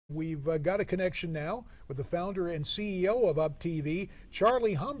We've got a connection now with the founder and CEO of Up TV,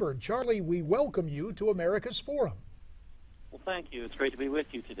 Charley Humbard. Charley, we welcome you to America's Forum. Well, thank you. It's great to be with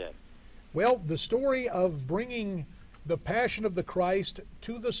you today. Well, the story of bringing the Passion of the Christ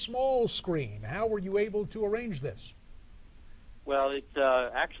to the small screen. How were you able to arrange this? Well, it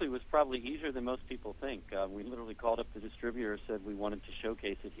actually was probably easier than most people think. We literally called up the distributor, said we wanted to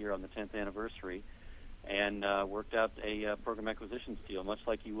showcase it here on the 10th anniversary, and worked out a program acquisitions deal, much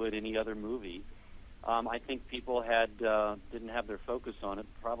like you would any other movie. I think people didn't have their focus on it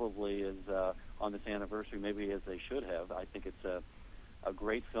probably as on this anniversary, maybe as they should have. I think it's a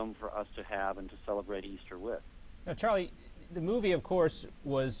great film for us to have and to celebrate Easter with. Now, Charley, the movie, of course,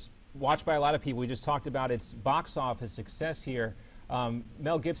 was watched by a lot of people. We just talked about its box office success here.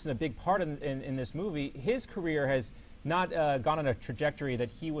 Mel Gibson, a big part in this movie. His career has not gone on a trajectory that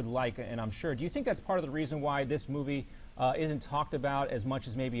he would like, and I'm sure. Do you think that's part of the reason why this movie isn't talked about as much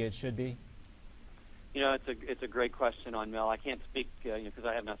as maybe it should be? You know, it's a great question on Mel. I can't speak because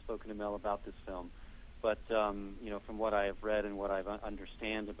I have not spoken to Mel about this film, but you know, from what I have read and what I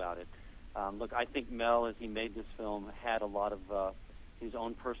understand about it, look, I think Mel, as he made this film, had a lot of his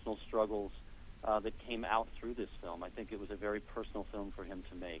own personal struggles that came out through this film. I think it was a very personal film for him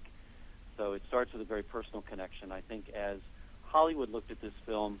to make. So it starts with a very personal connection. I think as Hollywood looked at this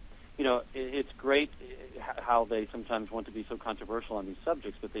film, you know, it's great how they sometimes want to be so controversial on these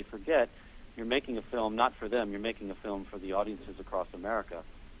subjects, but they forget you're making a film not for them, you're making a film for the audiences across America.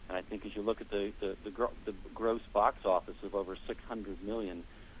 And I think as you look at the gross box office of over 600 million,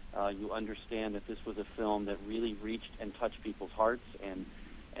 you understand that this was a film that really reached and touched people's hearts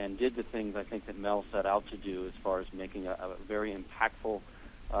and did the things I think that Mel set out to do as far as making a very impactful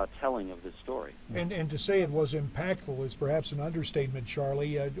telling of this story. And to say it was impactful is perhaps an understatement,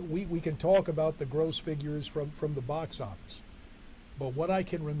 Charley. We can talk about the gross figures from the box office, but what I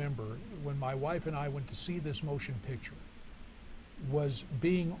can remember when my wife and I went to see this motion picture was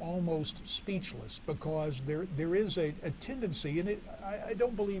being almost speechless, because there is a tendency, and I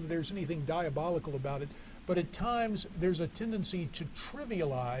don't believe there's anything diabolical about it, but at times there's a tendency to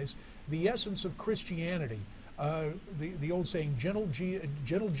trivialize the essence of Christianity. The old saying,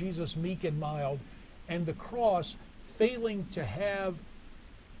 gentle Jesus, meek and mild, and the cross failing to have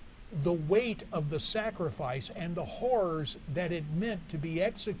the weight of the sacrifice and the horrors that it meant to be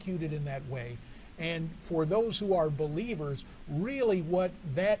executed in that way. And for those who are believers, really what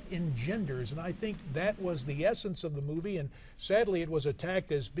that engenders. And I think that was the essence of the movie, and sadly it was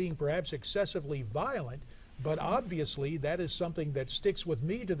attacked as being perhaps excessively violent, but obviously that is something that sticks with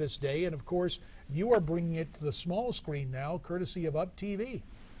me to this day. And of course, you are bringing it to the small screen now, courtesy of Up TV.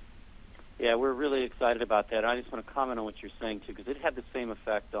 Yeah, we're really excited about that. I just want to comment on what you're saying, too, because it had the same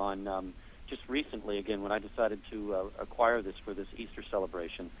effect on just recently, again, when I decided to acquire this for this Easter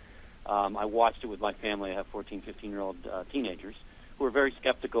celebration. I watched it with my family. I have 14, 15-year-old teenagers who are very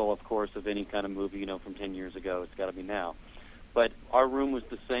skeptical, of course, of any kind of movie, you know, from 10 years ago. It's got to be now. But our room was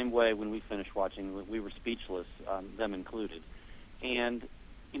the same way when we finished watching. We were speechless, them included. And,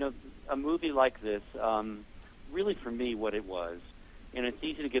 you know, a movie like this, really for me what it was, and it's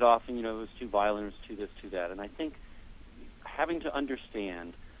easy to get off and, you know, it was too violent, it was too this, too that. And I think having to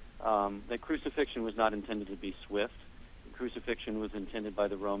understand that crucifixion was not intended to be swift. Crucifixion was intended by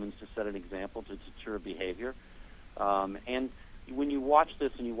the Romans to set an example, to deter behavior. And when you watch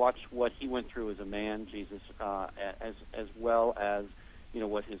this and you watch what he went through as a man, Jesus, as well as, you know,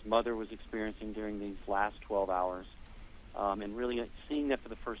 what his mother was experiencing during these last 12 hours, and really seeing that for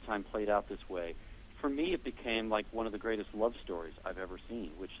the first time played out this way, for me it became like one of the greatest love stories I've ever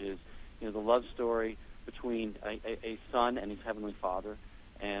seen, which is, you know, the love story between a son and his heavenly Father,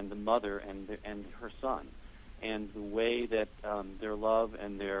 and the mother and her son, and the way that their love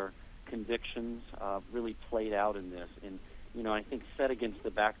and their convictions really played out in this. And, you know, I think set against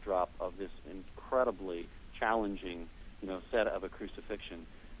the backdrop of this incredibly challenging, you know, set of a crucifixion,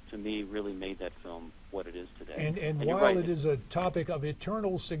 to me really made that film what it is today. And while right, it is a topic of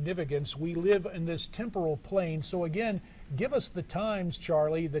eternal significance, we live in this temporal plane. So again, give us the times,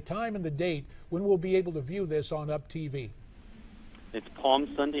 Charley, the time and the date when we'll be able to view this on Up TV. It's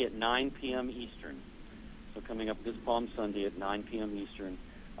Palm Sunday at 9 p.m. Eastern. So coming up this Palm Sunday at 9 p.m. Eastern.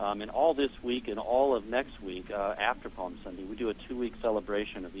 And all this week and all of next week after Palm Sunday, we do a 2-week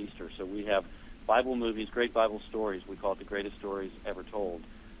celebration of Easter. So we have Bible movies, great Bible stories. We call it the greatest stories ever told,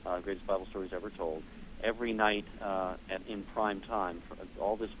 greatest Bible stories ever told, every night in prime time, for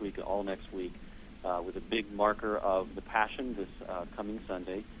all this week and all next week, with a big marker of the Passion this coming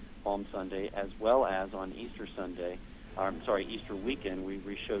Sunday, Palm Sunday, as well as on Easter Sunday, Easter weekend, we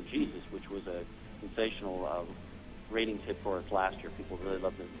re-showed Jesus, which was a sensational ratings hit for us last year. People really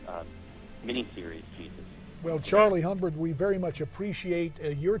loved the miniseries Jesus. Well, Charley Humbard, we very much appreciate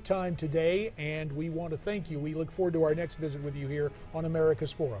your time today, and we want to thank you. We look forward to our next visit with you here on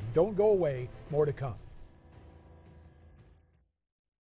America's Forum. Don't go away, more to come.